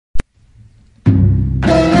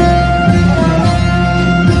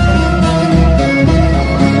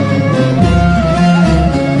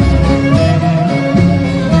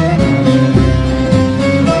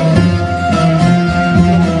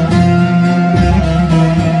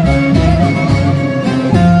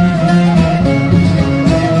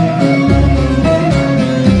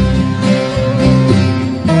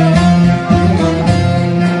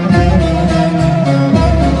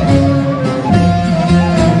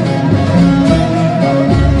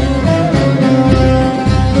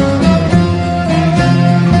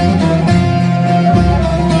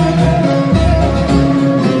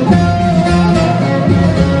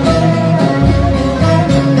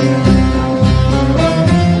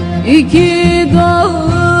İki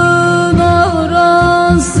dağın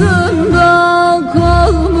arasında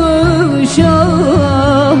kalmışam.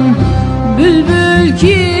 Bülbül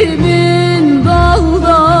kimin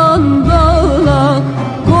daldan dala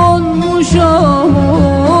konmuşam,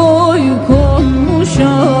 oy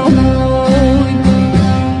konmuşam oy.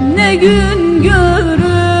 Ne gün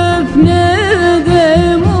görüp ne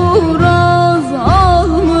de Murad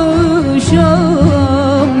almışam.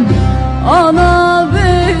 Ana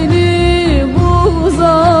beni bu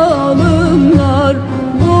zalımlar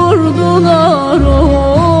vurdular,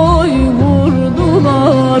 oy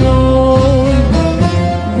vurdular oy.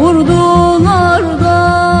 Vurdular da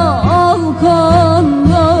al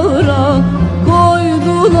kanlara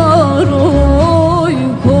koydular, oy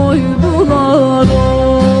koydular oy.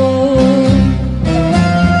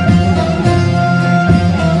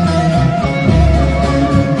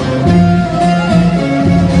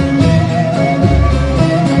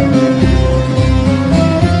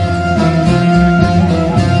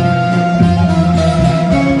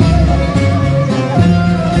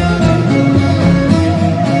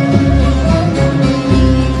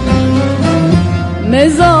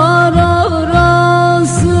 Mezara